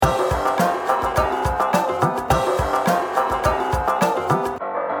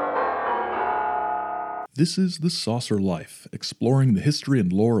This is The Saucer Life, exploring the history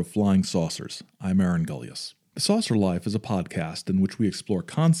and lore of flying saucers. I'm Aaron Gullius. The Saucer Life is a podcast in which we explore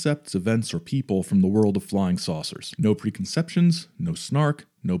concepts, events, or people from the world of flying saucers. No preconceptions, no snark,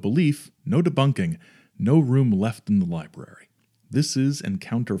 no belief, no debunking, no room left in the library. This is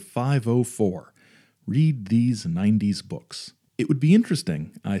Encounter 504. Read these 90s books. It would be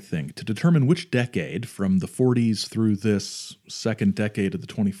interesting, I think, to determine which decade, from the 40s through this second decade of the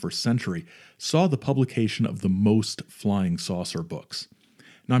 21st century, saw the publication of the most flying saucer books.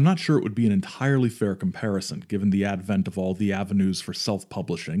 Now, I'm not sure it would be an entirely fair comparison, given the advent of all the avenues for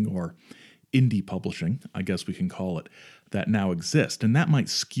self-publishing, or indie publishing, I guess we can call it, that now exist, and that might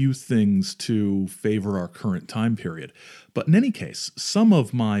skew things to favor our current time period. But in any case, some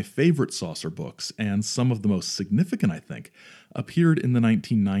of my favorite saucer books, and some of the most significant, I think, appeared in the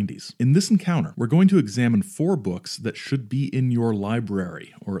 1990s. In this encounter, we're going to examine 4 books that should be in your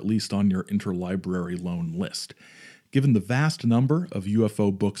library, or at least on your interlibrary loan list. Given the vast number of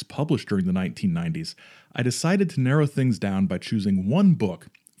UFO books published during the 1990s, I decided to narrow things down by choosing one book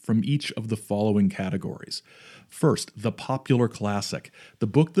from each of the following categories. First, the popular classic, the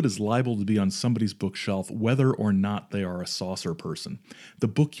book that is liable to be on somebody's bookshelf whether or not they are a saucer person. The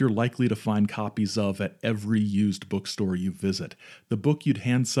book you're likely to find copies of at every used bookstore you visit. The book you'd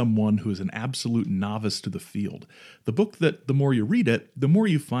hand someone who is an absolute novice to the field. The book that, the more you read it, the more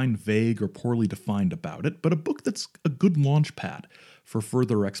you find vague or poorly defined about it, but a book that's a good launch pad for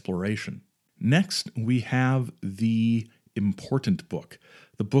further exploration. Next, we have the important book,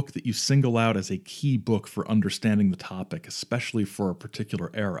 the book that you single out as a key book for understanding the topic, especially for a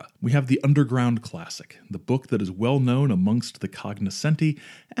particular era. We have the underground classic, the book that is well known amongst the cognoscenti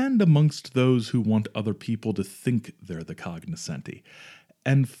and amongst those who want other people to think they're the cognoscenti.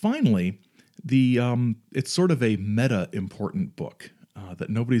 And finally, it's sort of a meta-important book that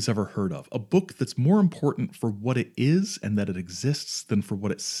nobody's ever heard of, a book that's more important for what it is and that it exists than for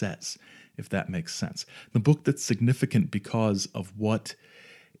what it says, if that makes sense. The book that's significant because of what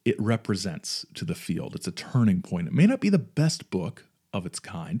it represents to the field. It's a turning point. It may not be the best book of its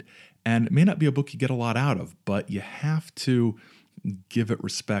kind, and it may not be a book you get a lot out of, but you have to give it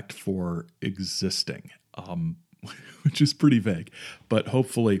respect for existing, which is pretty vague. But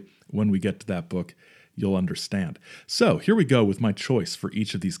hopefully, when we get to that book, you'll understand. So here we go with my choice for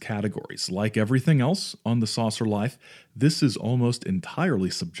each of these categories. Like everything else on The Saucer Life, this is almost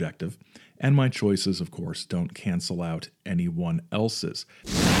entirely subjective, and my choices, of course, don't cancel out anyone else's.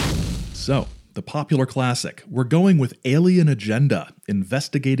 So, the popular classic. We're going with Alien Agenda,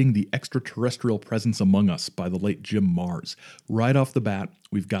 investigating the extraterrestrial presence among us by the late Jim Marrs. Right off the bat,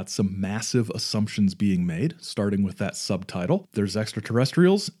 we've got some massive assumptions being made, starting with that subtitle. There's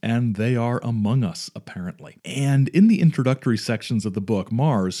extraterrestrials, and they are among us, apparently. And in the introductory sections of the book,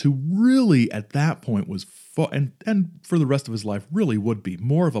 Marrs, who really at that point was and for the rest of his life really would be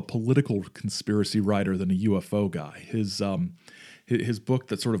more of a political conspiracy writer than a UFO guy. His book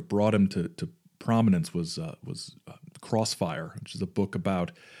that sort of brought him to prominence was Crossfire, which is a book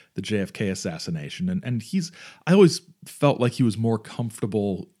about the JFK assassination. And I always felt like he was more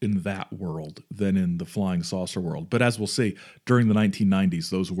comfortable in that world than in the flying saucer world. But as we'll see, during the 1990s,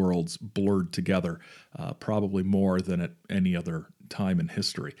 those worlds blurred together probably more than at any other time in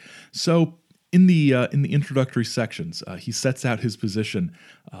history. So in the introductory sections, he sets out his position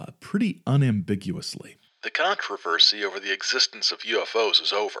pretty unambiguously. The controversy over the existence of UFOs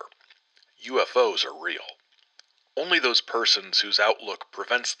is over. UFOs are real. Only those persons whose outlook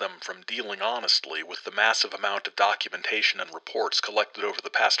prevents them from dealing honestly with the massive amount of documentation and reports collected over the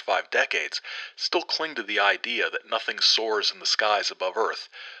past 5 decades still cling to the idea that nothing soars in the skies above Earth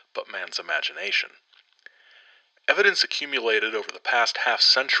but man's imagination. Evidence accumulated over the past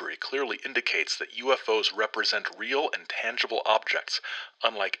half-century clearly indicates that UFOs represent real and tangible objects,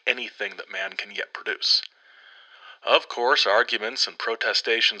 unlike anything that man can yet produce. Of course, arguments and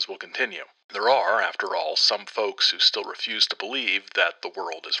protestations will continue. There are, after all, some folks who still refuse to believe that the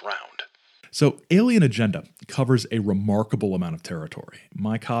world is round. So, Alien Agenda covers a remarkable amount of territory.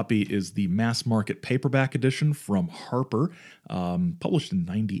 My copy is the mass market paperback edition from Harper, published in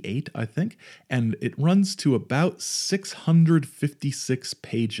 '98, I think, and it runs to about 656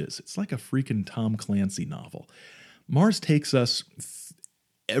 pages. It's like a freaking Tom Clancy novel. Marrs takes us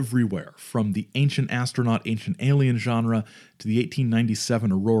everywhere, from the ancient astronaut, ancient alien genre to the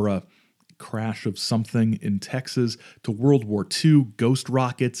 1897 Aurora crash of something in Texas, to World War II, ghost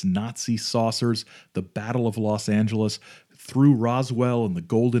rockets, Nazi saucers, the Battle of Los Angeles, through Roswell and the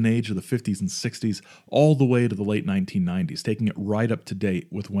golden age of the 50s and 60s, all the way to the late 1990s, taking it right up to date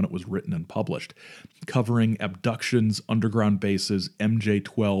with when it was written and published, covering abductions, underground bases,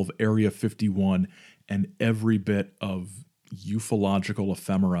 MJ-12, Area 51, and every bit of ufological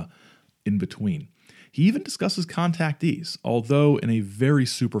ephemera in between. He even discusses contactees, although in a very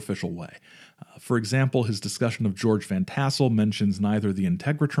superficial way. For example, his discussion of George Van Tassel mentions neither the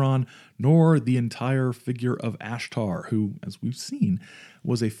Integratron nor the entire figure of Ashtar, who, as we've seen,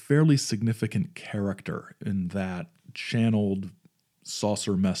 was a fairly significant character in that channeled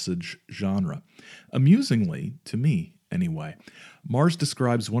saucer message genre. Amusingly, to me anyway, Mars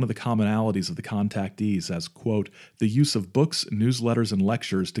describes one of the commonalities of the contactees as, quote, the use of books, newsletters, and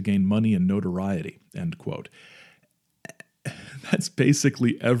lectures to gain money and notoriety, end quote. That's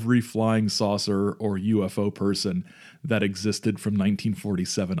basically every flying saucer or UFO person that existed from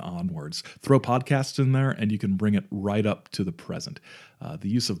 1947 onwards. Throw podcasts in there and you can bring it right up to the present. The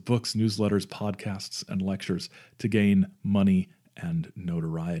use of books, newsletters, podcasts, and lectures to gain money and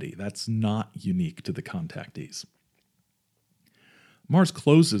notoriety. That's not unique to the contactees. Mars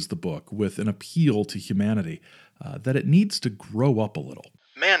closes the book with an appeal to humanity that it needs to grow up a little.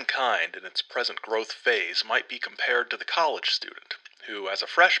 Mankind in its present growth phase might be compared to the college student, who as a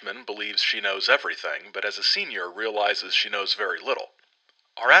freshman believes she knows everything, but as a senior realizes she knows very little.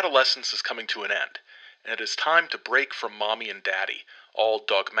 Our adolescence is coming to an end, and it is time to break from mommy and daddy, all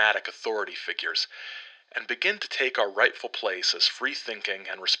dogmatic authority figures, and begin to take our rightful place as free-thinking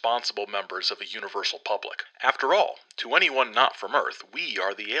and responsible members of a universal public. After all, to anyone not from Earth, we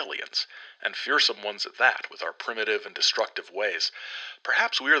are the aliens, and fearsome ones at that, with our primitive and destructive ways.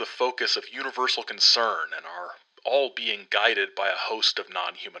 Perhaps we are the focus of universal concern and are all being guided by a host of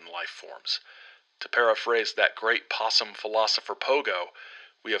non-human life forms. To paraphrase that great possum philosopher Pogo,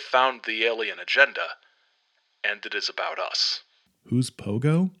 we have found the alien agenda, and it is about us. Who's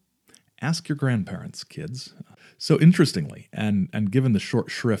Pogo? Ask your grandparents, kids. So interestingly, and given the short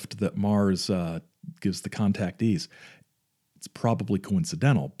shrift that Mars gives the contactees, it's probably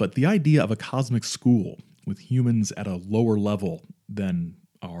coincidental, but the idea of a cosmic school with humans at a lower level than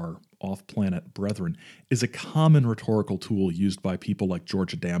our off-planet brethren is a common rhetorical tool used by people like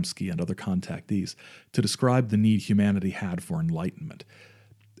George Adamski and other contactees to describe the need humanity had for enlightenment.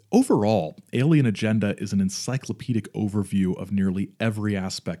 Overall, Alien Agenda is an encyclopedic overview of nearly every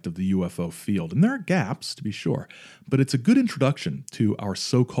aspect of the UFO field, and there are gaps, to be sure, but it's a good introduction to our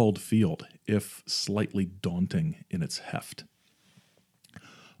so-called field, if slightly daunting in its heft.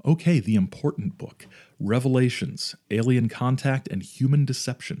 Okay, the important book, Revelations, Alien Contact and Human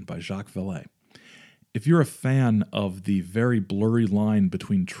Deception by Jacques Vallee. If you're a fan of the very blurry line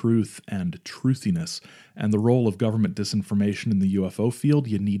between truth and truthiness and the role of government disinformation in the UFO field,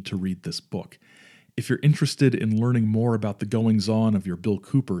 you need to read this book. If you're interested in learning more about the goings-on of your Bill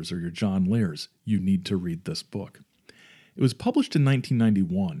Coopers or your John Lears, you need to read this book. It was published in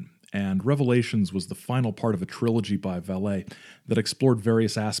 1991, and Revelations was the final part of a trilogy by Vallee that explored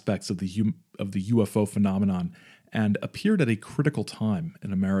various aspects of the UFO phenomenon and appeared at a critical time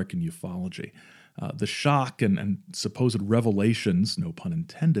in American ufology. The shock and supposed revelations, no pun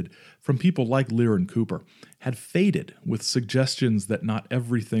intended, from people like Lear and Cooper had faded with suggestions that not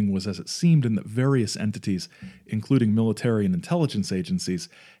everything was as it seemed and that various entities, including military and intelligence agencies,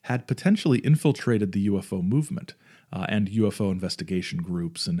 had potentially infiltrated the UFO movement and UFO investigation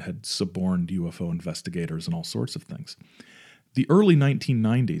groups and had suborned UFO investigators and all sorts of things. The early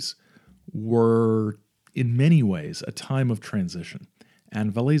 1990s were, in many ways, a time of transition.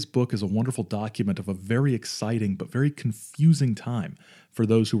 And Vallee's book is a wonderful document of a very exciting but very confusing time for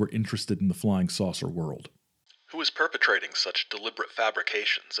those who were interested in the flying saucer world. Who is perpetrating such deliberate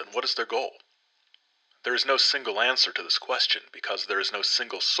fabrications, and what is their goal? There is no single answer to this question because there is no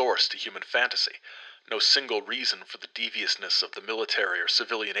single source to human fantasy, no single reason for the deviousness of the military or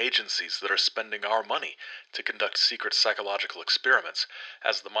civilian agencies that are spending our money to conduct secret psychological experiments,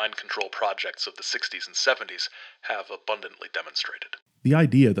 as the mind control projects of the 60s and 70s have abundantly demonstrated. The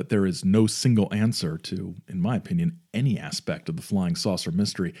idea that there is no single answer to, in my opinion, any aspect of the flying saucer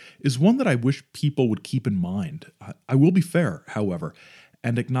mystery is one that I wish people would keep in mind. I will be fair, however,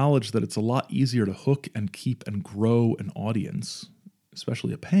 and acknowledge that it's a lot easier to hook and keep and grow an audience,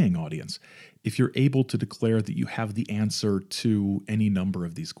 especially a paying audience, if you're able to declare that you have the answer to any number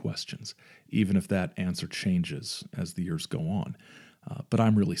of these questions, even if that answer changes as the years go on. But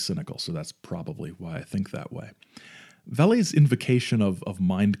I'm really cynical, so that's probably why I think that way. Vallee's invocation of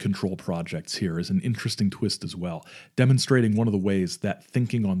mind control projects here is an interesting twist as well, demonstrating one of the ways that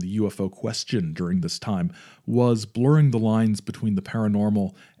thinking on the UFO question during this time was blurring the lines between the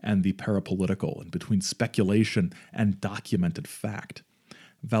paranormal and the parapolitical, and between speculation and documented fact.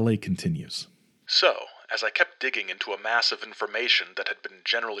 Vallee continues. So, as I kept digging into a mass of information that had been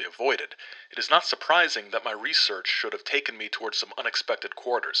generally avoided, it is not surprising that my research should have taken me towards some unexpected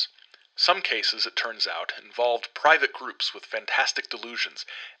quarters. Some cases, it turns out, involved private groups with fantastic delusions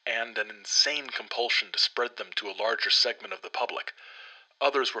and an insane compulsion to spread them to a larger segment of the public.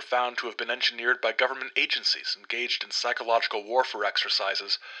 Others were found to have been engineered by government agencies engaged in psychological warfare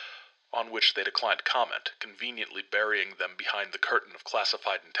exercises on which they declined comment, conveniently burying them behind the curtain of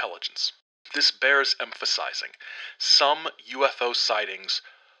classified intelligence. This bears emphasizing. Some UFO sightings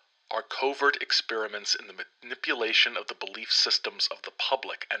are covert experiments in the manipulation of the belief systems of the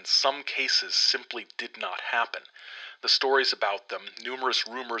public, and some cases simply did not happen. The stories about them, numerous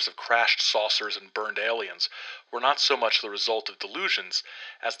rumors of crashed saucers and burned aliens, were not so much the result of delusions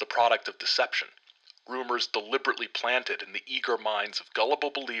as the product of deception. Rumors deliberately planted in the eager minds of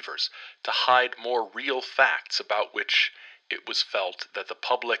gullible believers to hide more real facts about which it was felt that the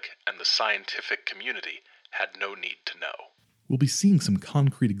public and the scientific community had no need to know. We'll be seeing some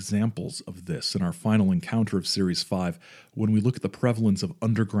concrete examples of this in our final encounter of Series 5 when we look at the prevalence of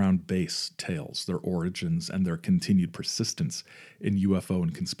underground base tales, their origins, and their continued persistence in UFO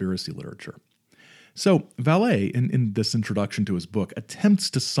and conspiracy literature. So, Vallee, in this introduction to his book, attempts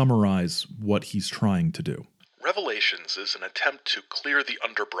to summarize what he's trying to do. Revelations is an attempt to clear the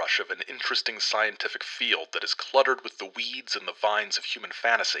underbrush of an interesting scientific field that is cluttered with the weeds and the vines of human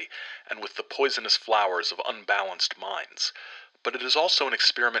fantasy and with the poisonous flowers of unbalanced minds. But it is also an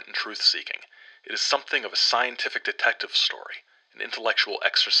experiment in truth-seeking. It is something of a scientific detective story, an intellectual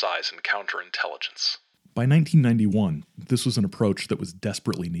exercise in counterintelligence. By 1991, this was an approach that was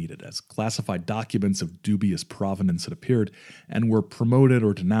desperately needed, as classified documents of dubious provenance had appeared and were promoted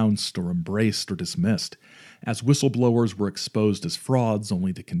or denounced or embraced or dismissed, as whistleblowers were exposed as frauds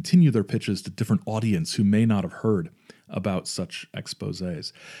only to continue their pitches to different audience who may not have heard about such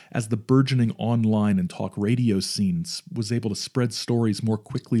exposés, as the burgeoning online and talk radio scenes was able to spread stories more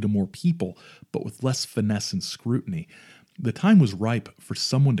quickly to more people, but with less finesse and scrutiny. The time was ripe for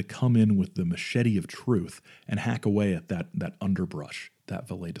someone to come in with the machete of truth and hack away at that underbrush that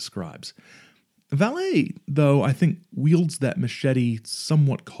Vallee describes. Vallee, though, I think, wields that machete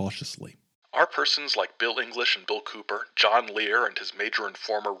somewhat cautiously. Are persons like Bill English and Bill Cooper, John Lear and his major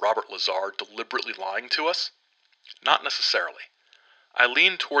informer Robert Lazar deliberately lying to us? Not necessarily. I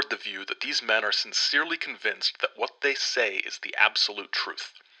lean toward the view that these men are sincerely convinced that what they say is the absolute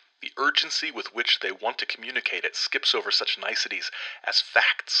truth. The urgency with which they want to communicate it skips over such niceties as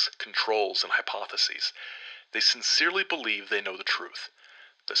facts, controls, and hypotheses. They sincerely believe they know the truth.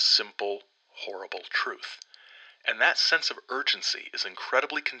 The simple, horrible truth. And that sense of urgency is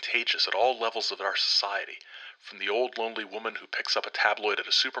incredibly contagious at all levels of our society, from the old lonely woman who picks up a tabloid at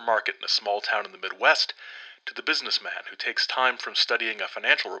a supermarket in a small town in the Midwest, to the businessman who takes time from studying a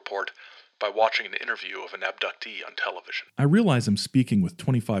financial report by watching an interview of an abductee on television. I realize I'm speaking with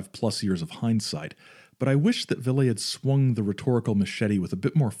 25 plus years of hindsight, but I wish that Vallee had swung the rhetorical machete with a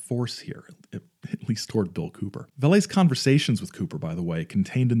bit more force here, at least toward Bill Cooper. Vallee's conversations with Cooper, by the way,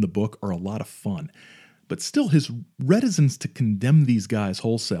 contained in the book are a lot of fun. But still, his reticence to condemn these guys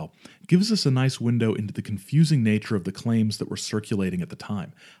wholesale gives us a nice window into the confusing nature of the claims that were circulating at the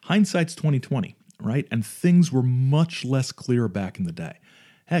time. Hindsight's 20/20, right? And things were much less clear back in the day.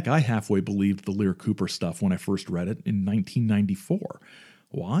 Heck, I halfway believed the Lear Cooper stuff when I first read it in 1994.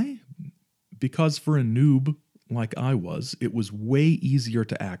 Why? Because for a noob like I was, it was way easier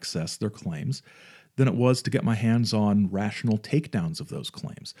to access their claims than it was to get my hands on rational takedowns of those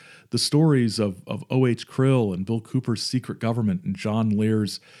claims. The stories of O.H. Krill and Bill Cooper's secret government and John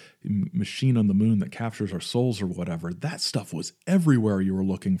Lear's machine on the moon that captures our souls or whatever, that stuff was everywhere you were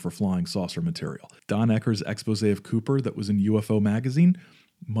looking for flying saucer material. Don Ecker's expose of Cooper that was in UFO magazine,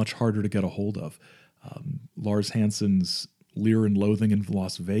 much harder to get a hold of. Lars Hansen's Lear and Loathing in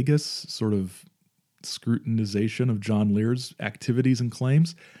Las Vegas, sort of scrutinization of John Lear's activities and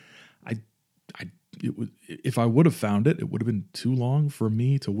claims. If I would have found it, it would have been too long for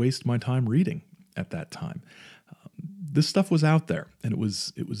me to waste my time reading at that time. This stuff was out there, and it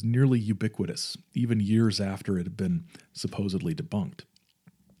was nearly ubiquitous, even years after it had been supposedly debunked.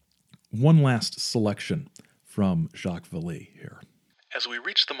 One last selection from Jacques Vallee here. As we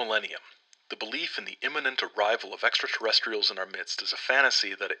reach the millennium, the belief in the imminent arrival of extraterrestrials in our midst is a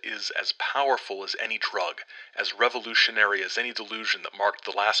fantasy that is as powerful as any drug, as revolutionary as any delusion that marked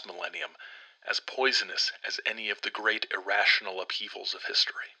the last millennium, as poisonous as any of the great irrational upheavals of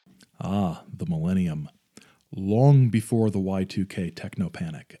history. Ah, the millennium. Long before the Y2K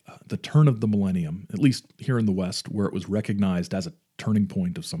techno-panic, the turn of the millennium, at least here in the West, where it was recognized as a turning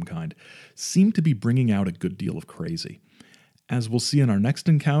point of some kind, seemed to be bringing out a good deal of crazy. As we'll see in our next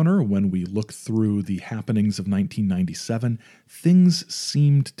encounter, when we look through the happenings of 1997, things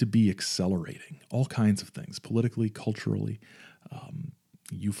seemed to be accelerating. All kinds of things, politically, culturally,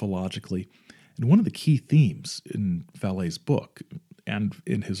 ufologically. And one of the key themes in Vallee's book, and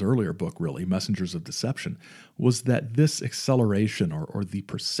in his earlier book, really, Messengers of Deception, was that this acceleration or the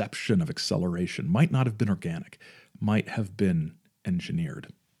perception of acceleration might not have been organic, might have been engineered.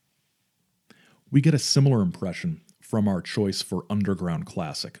 We get a similar impression from our choice for underground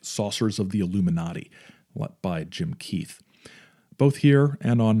classic, Saucers of the Illuminati, by Jim Keith. Both here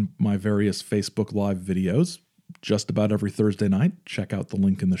and on my various Facebook Live videos, just about every Thursday night. Check out the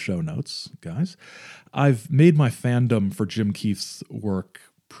link in the show notes, guys. I've made my fandom for Jim Keith's work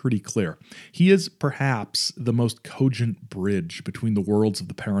pretty clear. He is perhaps the most cogent bridge between the worlds of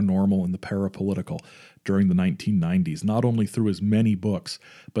the paranormal and the parapolitical during the 1990s, not only through his many books,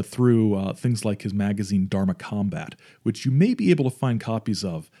 but through things like his magazine Dharma Combat, which you may be able to find copies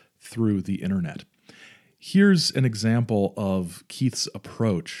of through the internet. Here's an example of Keith's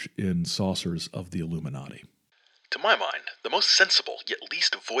approach in Saucers of the Illuminati. To my mind, the most sensible yet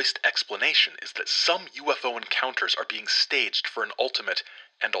least voiced explanation is that some UFO encounters are being staged for an ultimate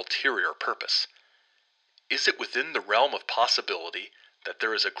and ulterior purpose. Is it within the realm of possibility that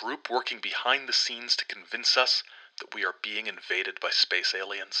there is a group working behind the scenes to convince us that we are being invaded by space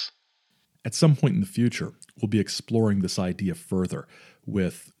aliens? At some point in the future, we'll be exploring this idea further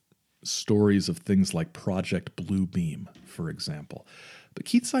with stories of things like Project Bluebeam, for example. But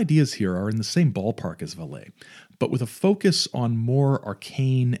Keith's ideas here are in the same ballpark as Vallee, but with a focus on more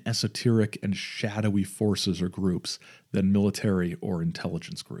arcane, esoteric, and shadowy forces or groups than military or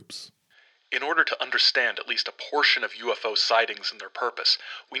intelligence groups. In order to understand at least a portion of UFO sightings and their purpose,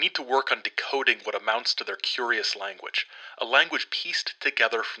 we need to work on decoding what amounts to their curious language, a language pieced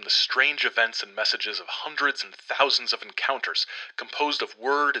together from the strange events and messages of hundreds and thousands of encounters, composed of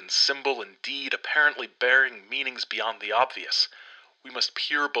word and symbol and deed apparently bearing meanings beyond the obvious. We must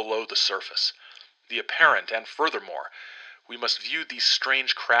peer below the surface, the apparent, and furthermore, we must view these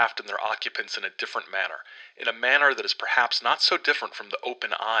strange craft and their occupants in a different manner, in a manner that is perhaps not so different from the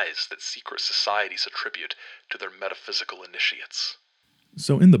open eyes that secret societies attribute to their metaphysical initiates.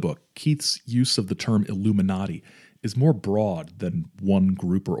 So in the book, Keith's use of the term Illuminati is more broad than one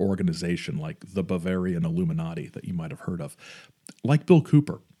group or organization like the Bavarian Illuminati that you might have heard of. Like Bill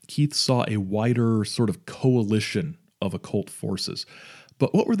Cooper, Keith saw a wider sort of coalition of occult forces.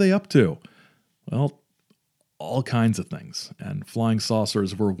 But what were they up to? Well, all kinds of things, and flying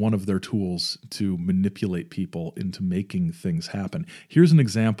saucers were one of their tools to manipulate people into making things happen. Here's an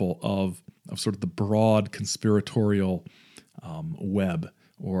example of sort of the broad conspiratorial web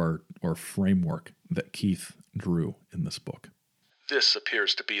or framework that Keith drew in this book. This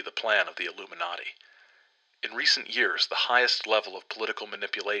appears to be the plan of the Illuminati. In recent years, the highest level of political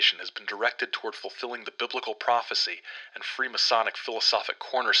manipulation has been directed toward fulfilling the biblical prophecy and Freemasonic philosophic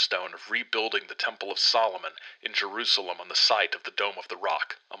cornerstone of rebuilding the Temple of Solomon in Jerusalem on the site of the Dome of the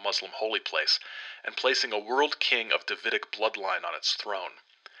Rock, a Muslim holy place, and placing a world king of Davidic bloodline on its throne.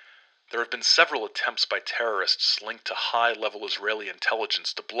 There have been several attempts by terrorists linked to high-level Israeli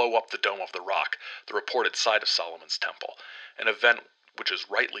intelligence to blow up the Dome of the Rock, the reported site of Solomon's Temple, an event which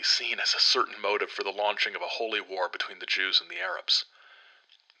is rightly seen as a certain motive for the launching of a holy war between the Jews and the Arabs.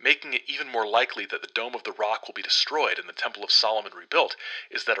 Making it even more likely that the Dome of the Rock will be destroyed and the Temple of Solomon rebuilt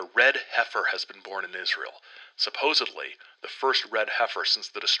is that a red heifer has been born in Israel, supposedly the first red heifer since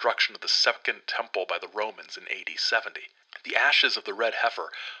the destruction of the Second Temple by the Romans in AD 70. The ashes of the red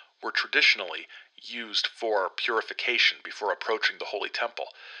heifer were traditionally used for purification before approaching the Holy Temple.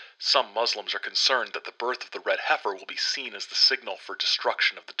 Some Muslims are concerned that the birth of the red heifer will be seen as the signal for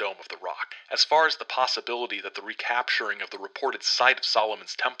destruction of the Dome of the Rock. As far as the possibility that the recapturing of the reported site of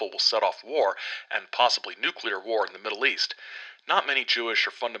Solomon's Temple will set off war, and possibly nuclear war in the Middle East, not many Jewish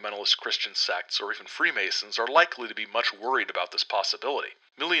or fundamentalist Christian sects or even Freemasons are likely to be much worried about this possibility.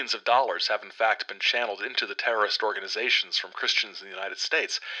 Millions of dollars have in fact been channeled into the terrorist organizations from Christians in the United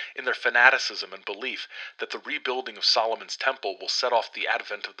States in their fanaticism and belief that the rebuilding of Solomon's Temple will set off the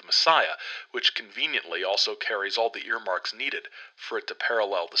advent of the Messiah, which conveniently also carries all the earmarks needed for it to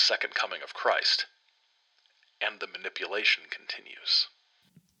parallel the second coming of Christ. And the manipulation continues.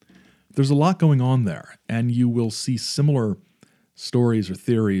 There's a lot going on there, and you will see similar stories or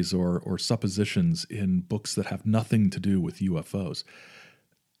theories or suppositions in books that have nothing to do with UFOs.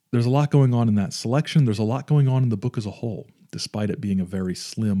 There's a lot going on in that selection. There's a lot going on in the book as a whole, despite it being a very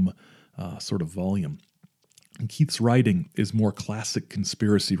slim sort of volume. And Keith's writing is more classic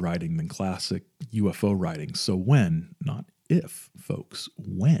conspiracy writing than classic UFO writing. So when, not if, folks,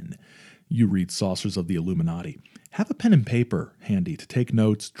 when you read Saucers of the Illuminati, have a pen and paper handy to take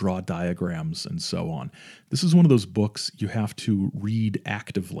notes, draw diagrams, and so on. This is one of those books you have to read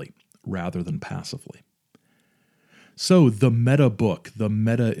actively rather than passively. So the meta book, the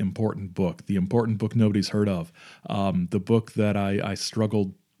meta important book, the important book nobody's heard of, the book that I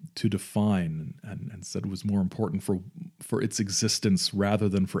struggled to define and said was more important for its existence rather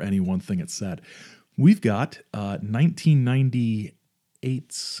than for any one thing it said. We've got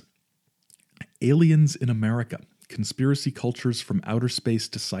 1998's Aliens in America, Conspiracy Cultures from Outer Space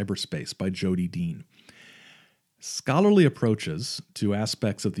to Cyberspace by Jody Dean. Scholarly approaches to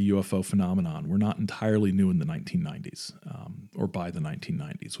aspects of the UFO phenomenon were not entirely new in the 1990s, or by the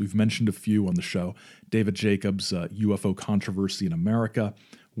 1990s. We've mentioned a few on the show. David Jacobs' UFO Controversy in America,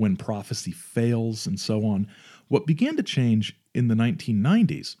 When Prophecy Fails, and so on. What began to change in the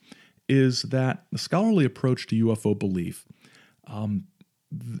 1990s is that the scholarly approach to UFO belief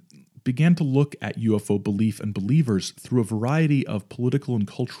began to look at UFO belief and believers through a variety of political and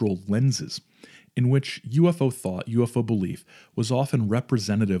cultural lenses, in which UFO thought, UFO belief, was often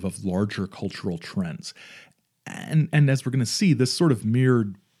representative of larger cultural trends. And as we're going to see, this sort of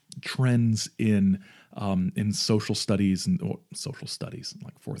mirrored trends in social studies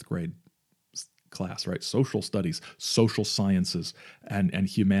like fourth grade class, right? Social studies, social sciences, and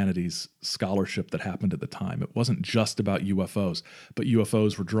humanities scholarship that happened at the time. It wasn't just about UFOs, but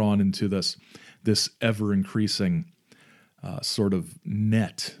UFOs were drawn into this ever-increasing sort of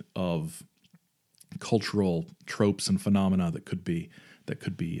net of cultural tropes and phenomena that could be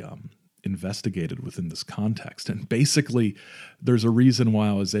investigated within this context. And basically, there's a reason why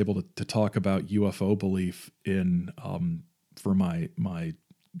I was able to talk about UFO belief in for my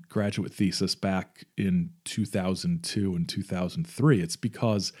graduate thesis back in 2002 and 2003. It's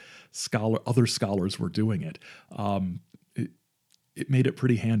because other scholars were doing it. It made it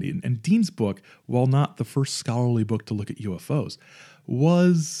pretty handy. And Dean's book, while not the first scholarly book to look at UFOs,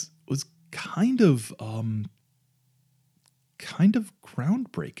 was kind of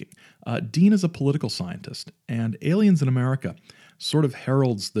groundbreaking. Dean is a political scientist, and Aliens in America sort of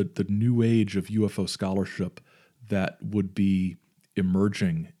heralds the new age of UFO scholarship that would be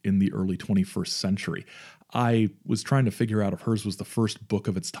emerging in the early 21st century. I was trying to figure out if hers was the first book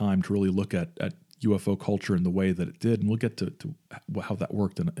of its time to really look at UFO culture in the way that it did, and we'll get to how that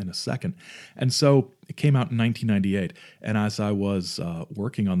worked in a second. And so it came out in 1998, and as I was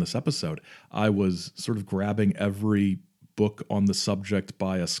working on this episode, I was sort of grabbing every book on the subject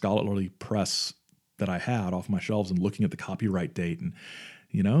by a scholarly press that I had off my shelves and looking at the copyright date. And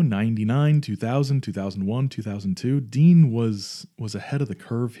 99, 2000, 2001, 2002, Dean was ahead of the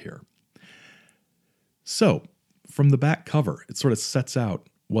curve here. So from the back cover, it sort of sets out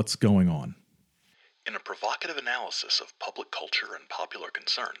what's going on. In a provocative analysis of public culture and popular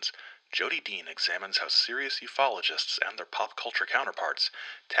concerns, Jody Dean examines how serious ufologists and their pop culture counterparts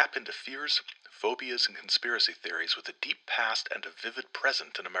tap into fears, phobias, and conspiracy theories with a deep past and a vivid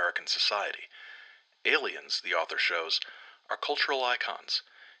present in American society. Aliens, the author shows, are cultural icons,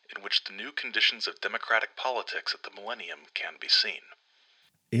 in which the new conditions of democratic politics at the millennium can be seen.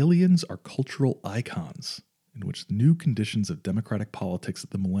 Aliens are cultural icons, in which the new conditions of democratic politics at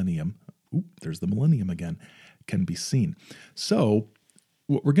the millennium, there's the millennium again, can be seen. So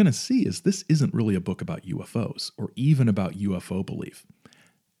what we're going to see is this isn't really a book about UFOs or even about UFO belief.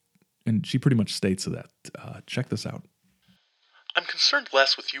 And she pretty much states that. Check this out. I'm concerned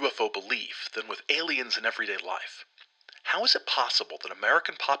less with UFO belief than with aliens in everyday life. How is it possible that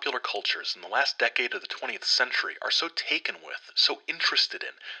American popular cultures in the last decade of the 20th century are so taken with, so interested in,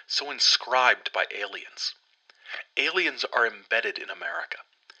 so inscribed by aliens? Aliens are embedded in America.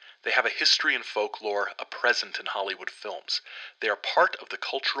 They have a history in folklore, a present in Hollywood films. They are part of the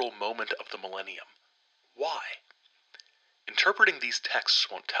cultural moment of the millennium. Why? Interpreting these texts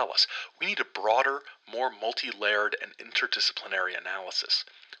won't tell us. We need a broader, more multi-layered and interdisciplinary analysis.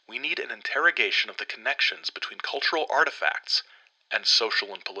 We need an interrogation of the connections between cultural artifacts and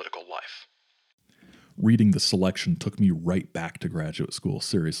social and political life. Reading the selection took me right back to graduate school,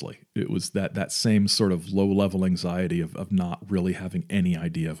 seriously. It was that same sort of low-level anxiety of not really having any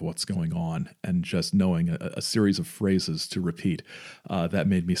idea of what's going on and just knowing a series of phrases to repeat. That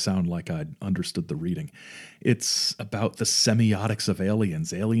made me sound like I'd understood the reading. It's about the semiotics of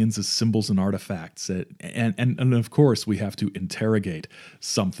aliens as symbols and artifacts. And of course, we have to interrogate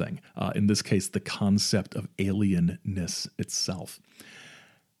something, in this case, the concept of alienness itself.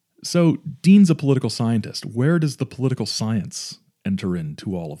 So Dean's a political scientist. Where does the political science enter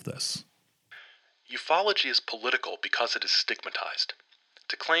into all of this? Ufology is political because it is stigmatized.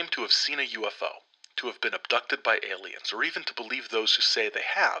 To claim to have seen a UFO, to have been abducted by aliens, or even to believe those who say they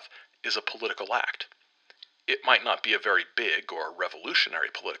have, is a political act. It might not be a very big or revolutionary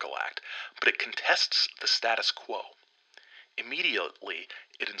political act, but it contests the status quo. Immediately,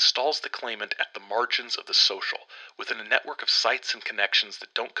 it installs the claimant at the margins of the social, within a network of sites and connections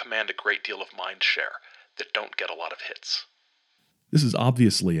that don't command a great deal of mind share, that don't get a lot of hits. This is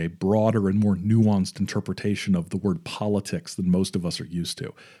obviously a broader and more nuanced interpretation of the word politics than most of us are used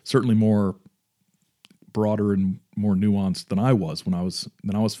to. Certainly more broader and more nuanced than I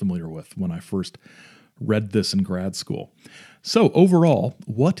was familiar with when I first read this in grad school. So overall,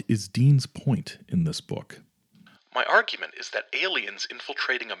 what is Dean's point in this book? My argument is that aliens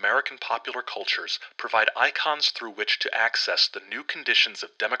infiltrating American popular cultures provide icons through which to access the new conditions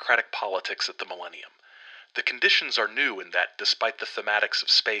of democratic politics at the millennium. The conditions are new in that, despite the thematics of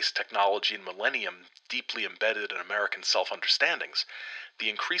space, technology, and millennium deeply embedded in American self-understandings, the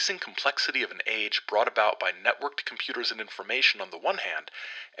increasing complexity of an age brought about by networked computers and information on the one hand,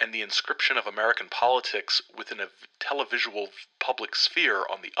 and the inscription of American politics within a televisual public sphere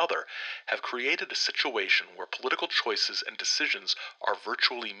on the other, have created a situation where political choices and decisions are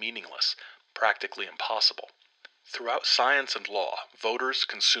virtually meaningless, practically impossible. Throughout science and law, voters,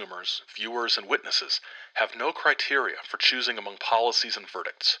 consumers, viewers, and witnesses have no criteria for choosing among policies and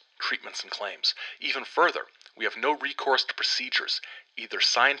verdicts, treatments and claims. Even further, we have no recourse to procedures, either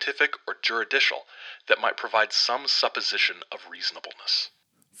scientific or juridical, that might provide some supposition of reasonableness.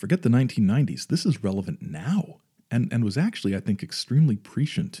 Forget the 1990s. This is relevant now, and was actually, I think, extremely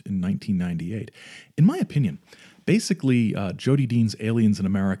prescient in 1998. In my opinion, basically, Jody Dean's Aliens in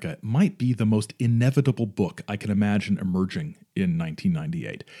America might be the most inevitable book I can imagine emerging in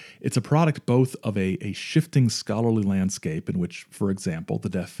 1998. It's a product both of a shifting scholarly landscape in which, for example, the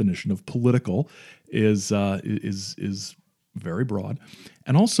definition of political is very broad,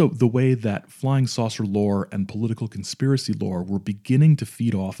 and also the way that flying saucer lore and political conspiracy lore were beginning to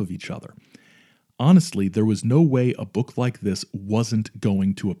feed off of each other. Honestly, there was no way a book like this wasn't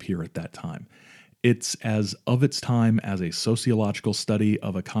going to appear at that time. It's as of its time as a sociological study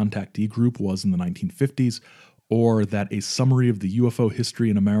of a contactee group was in the 1950s, or that a summary of the UFO history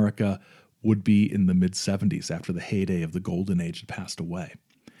in America would be in the mid-70s after the heyday of the Golden Age had passed away.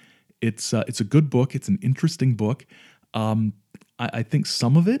 It's a good book. It's an interesting book. I think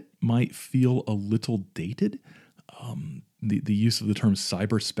some of it might feel a little dated. The use of the term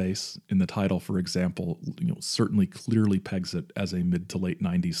cyberspace in the title, for example, certainly clearly pegs it as a mid to late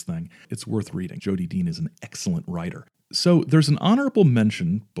 90s thing. It's worth reading. Jody Dean is an excellent writer. So there's an honorable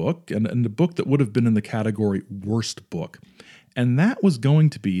mention book and a book that would have been in the category worst book. And that was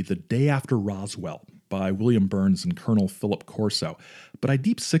going to be The Day After Roswell by William Burns and Colonel Philip Corso. But I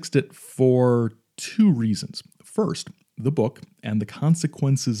deep-sixed it for two reasons. First, the book and the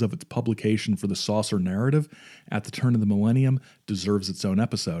consequences of its publication for the saucer narrative at the turn of the millennium deserves its own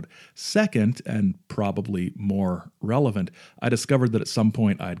episode. Second, and probably more relevant, I discovered that at some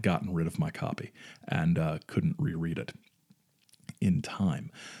point I had gotten rid of my copy and couldn't reread it in time.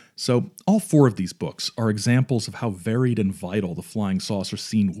 So all four of these books are examples of how varied and vital the flying saucer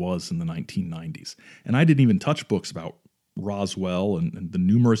scene was in the 1990s. And I didn't even touch books about Roswell and the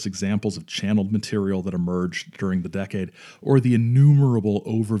numerous examples of channeled material that emerged during the decade, or the innumerable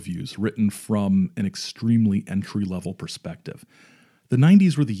overviews written from an extremely entry-level perspective. The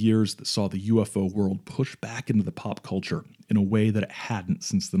 90s were the years that saw the UFO world push back into the pop culture in a way that it hadn't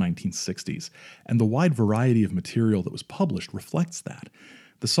since the 1960s, and the wide variety of material that was published reflects that.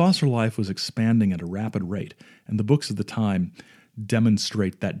 The saucer life was expanding at a rapid rate, and the books of the time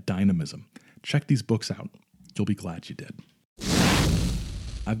demonstrate that dynamism. Check these books out. You'll be glad you did.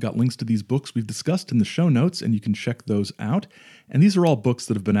 I've got links to these books we've discussed in the show notes, and you can check those out. And these are all books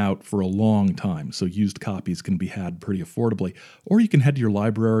that have been out for a long time, so used copies can be had pretty affordably. Or you can head to your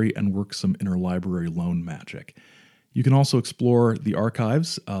library and work some interlibrary loan magic. You can also explore the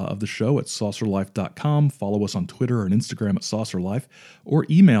archives of the show at saucerlife.com, follow us on Twitter and Instagram at saucerlife, or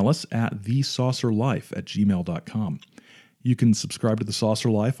email us at thesaucerlife@gmail.com. You can subscribe to The Saucer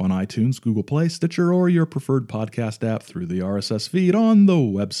Life on iTunes, Google Play, Stitcher, or your preferred podcast app through the RSS feed on the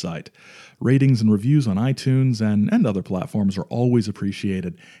website. Ratings and reviews on iTunes and other platforms are always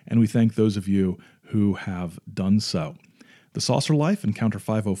appreciated, and we thank those of you who have done so. The Saucer Life, Encounter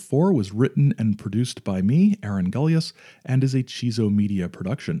 504, was written and produced by me, Aaron Gullius, and is a Chizo Media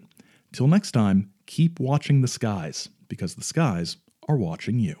production. Till next time, keep watching the skies, because the skies are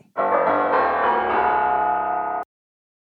watching you.